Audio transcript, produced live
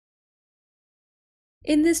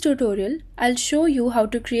In this tutorial, I'll show you how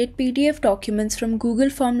to create PDF documents from Google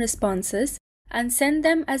Form responses and send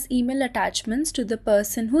them as email attachments to the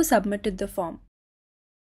person who submitted the form.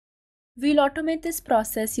 We'll automate this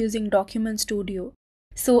process using Document Studio.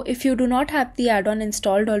 So if you do not have the add-on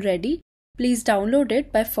installed already, please download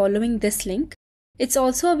it by following this link. It's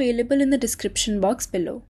also available in the description box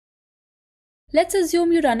below. Let's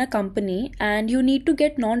assume you run a company and you need to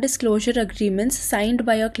get non-disclosure agreements signed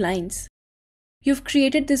by your clients. You've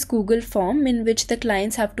created this Google form in which the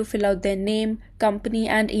clients have to fill out their name, company,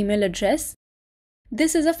 and email address.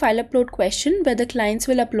 This is a file upload question where the clients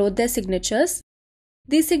will upload their signatures.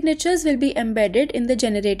 These signatures will be embedded in the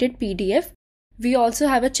generated PDF. We also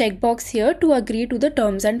have a checkbox here to agree to the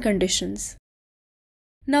terms and conditions.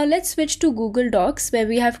 Now let's switch to Google Docs where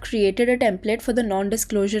we have created a template for the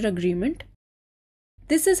non-disclosure agreement.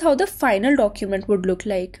 This is how the final document would look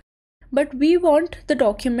like. But we want the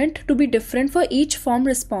document to be different for each form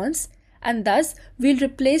response, and thus we'll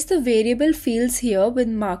replace the variable fields here with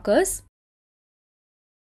markers.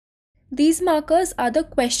 These markers are the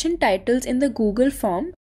question titles in the Google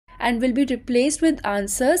form and will be replaced with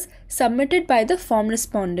answers submitted by the form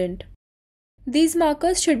respondent. These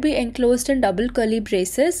markers should be enclosed in double curly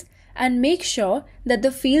braces and make sure that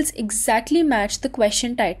the fields exactly match the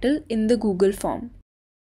question title in the Google form.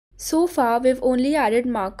 So far, we've only added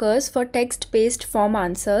markers for text-based form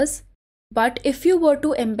answers, but if you were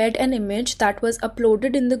to embed an image that was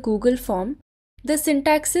uploaded in the Google form, the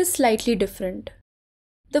syntax is slightly different.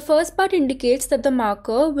 The first part indicates that the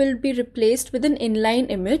marker will be replaced with an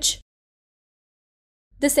inline image.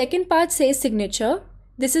 The second part says signature.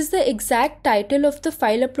 This is the exact title of the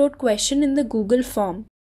file upload question in the Google form.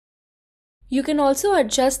 You can also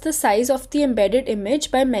adjust the size of the embedded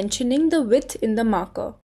image by mentioning the width in the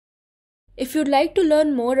marker. If you'd like to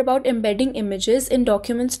learn more about embedding images in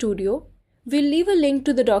Document Studio, we'll leave a link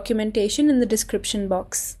to the documentation in the description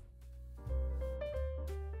box.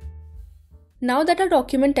 Now that our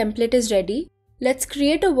document template is ready, let's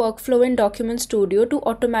create a workflow in Document Studio to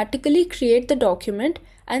automatically create the document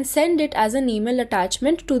and send it as an email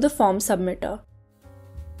attachment to the form submitter.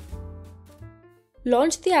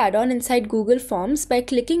 Launch the add-on inside Google Forms by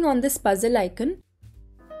clicking on this puzzle icon.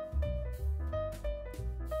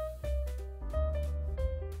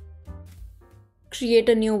 Create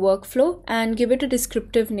a new workflow and give it a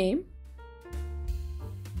descriptive name.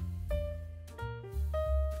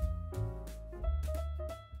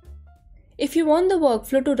 If you want the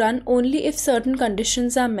workflow to run only if certain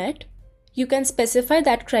conditions are met, you can specify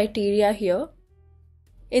that criteria here.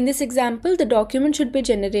 In this example, the document should be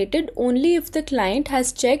generated only if the client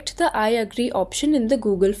has checked the I agree option in the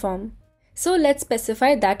Google form. So let's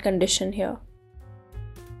specify that condition here.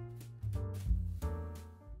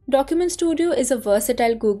 Document Studio is a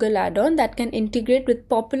versatile Google add-on that can integrate with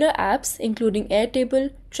popular apps including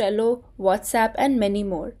Airtable, Trello, WhatsApp, and many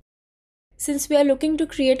more. Since we are looking to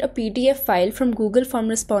create a PDF file from Google Form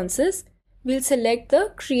responses, we'll select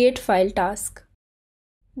the Create File task.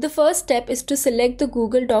 The first step is to select the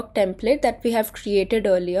Google Doc template that we have created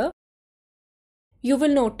earlier. You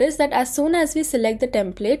will notice that as soon as we select the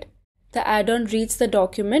template, the add-on reads the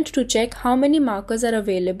document to check how many markers are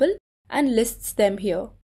available and lists them here.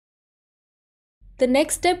 The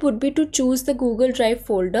next step would be to choose the Google Drive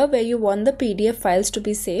folder where you want the PDF files to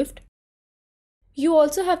be saved. You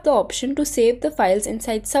also have the option to save the files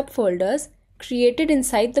inside subfolders created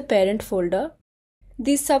inside the parent folder.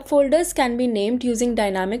 These subfolders can be named using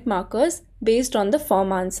dynamic markers based on the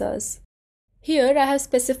form answers. Here I have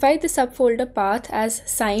specified the subfolder path as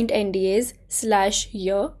signed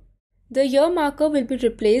NDAs/year. The year marker will be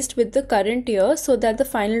replaced with the current year so that the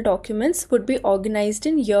final documents would be organized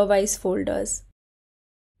in year-wise folders.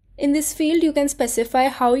 In this field, you can specify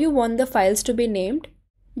how you want the files to be named.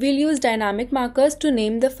 We'll use dynamic markers to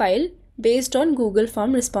name the file based on Google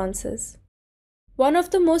Form responses. One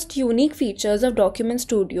of the most unique features of Document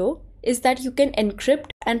Studio is that you can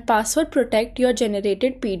encrypt and password protect your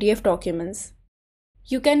generated PDF documents.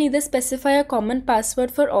 You can either specify a common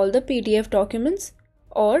password for all the PDF documents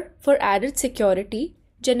or, for added security,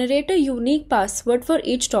 generate a unique password for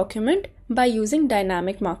each document by using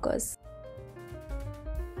dynamic markers.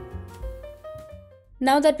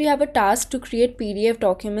 Now that we have a task to create PDF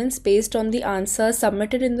documents based on the answers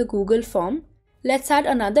submitted in the Google form, let's add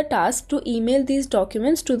another task to email these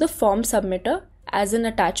documents to the form submitter as an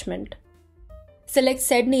attachment. Select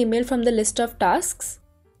Send Email from the list of tasks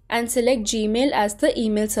and select Gmail as the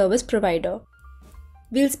email service provider.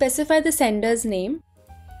 We'll specify the sender's name.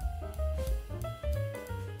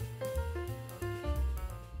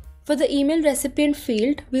 For the email recipient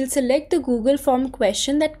field, we'll select the Google Form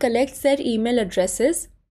question that collects their email addresses.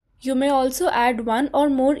 You may also add one or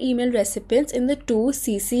more email recipients in the to,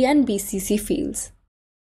 CC and BCC fields.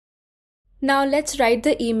 Now let's write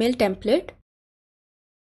the email template.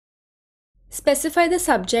 Specify the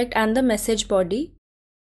subject and the message body.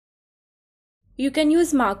 You can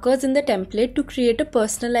use markers in the template to create a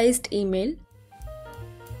personalized email.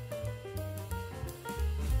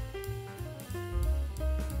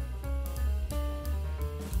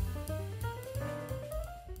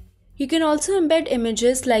 You can also embed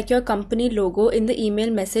images like your company logo in the email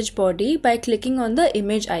message body by clicking on the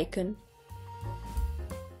image icon.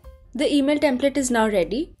 The email template is now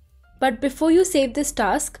ready, but before you save this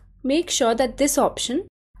task, make sure that this option,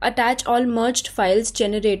 Attach all merged files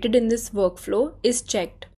generated in this workflow, is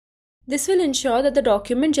checked. This will ensure that the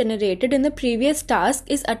document generated in the previous task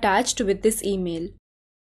is attached with this email.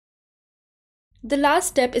 The last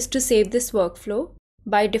step is to save this workflow.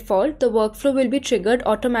 By default, the workflow will be triggered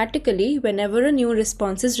automatically whenever a new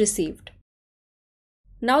response is received.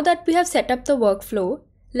 Now that we have set up the workflow,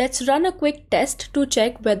 let's run a quick test to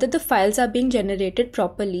check whether the files are being generated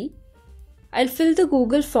properly. I'll fill the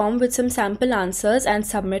Google form with some sample answers and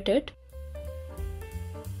submit it.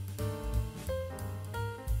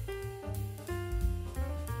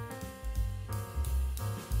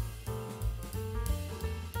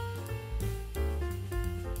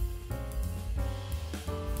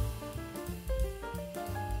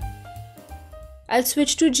 I'll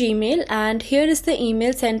switch to Gmail, and here is the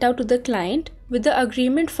email sent out to the client with the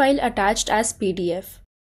agreement file attached as PDF.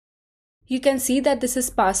 You can see that this is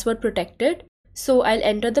password protected, so I'll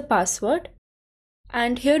enter the password.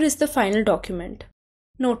 And here is the final document.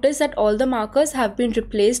 Notice that all the markers have been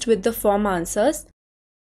replaced with the form answers,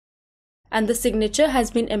 and the signature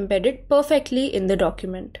has been embedded perfectly in the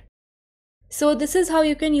document. So this is how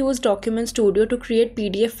you can use Document Studio to create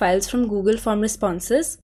PDF files from Google Form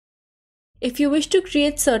responses. If you wish to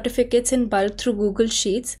create certificates in bulk through Google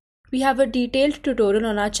Sheets, we have a detailed tutorial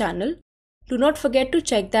on our channel. Do not forget to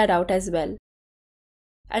check that out as well.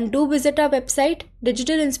 And do visit our website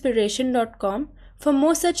digitalinspiration.com for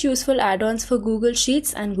more such useful add-ons for Google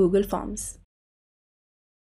Sheets and Google Forms.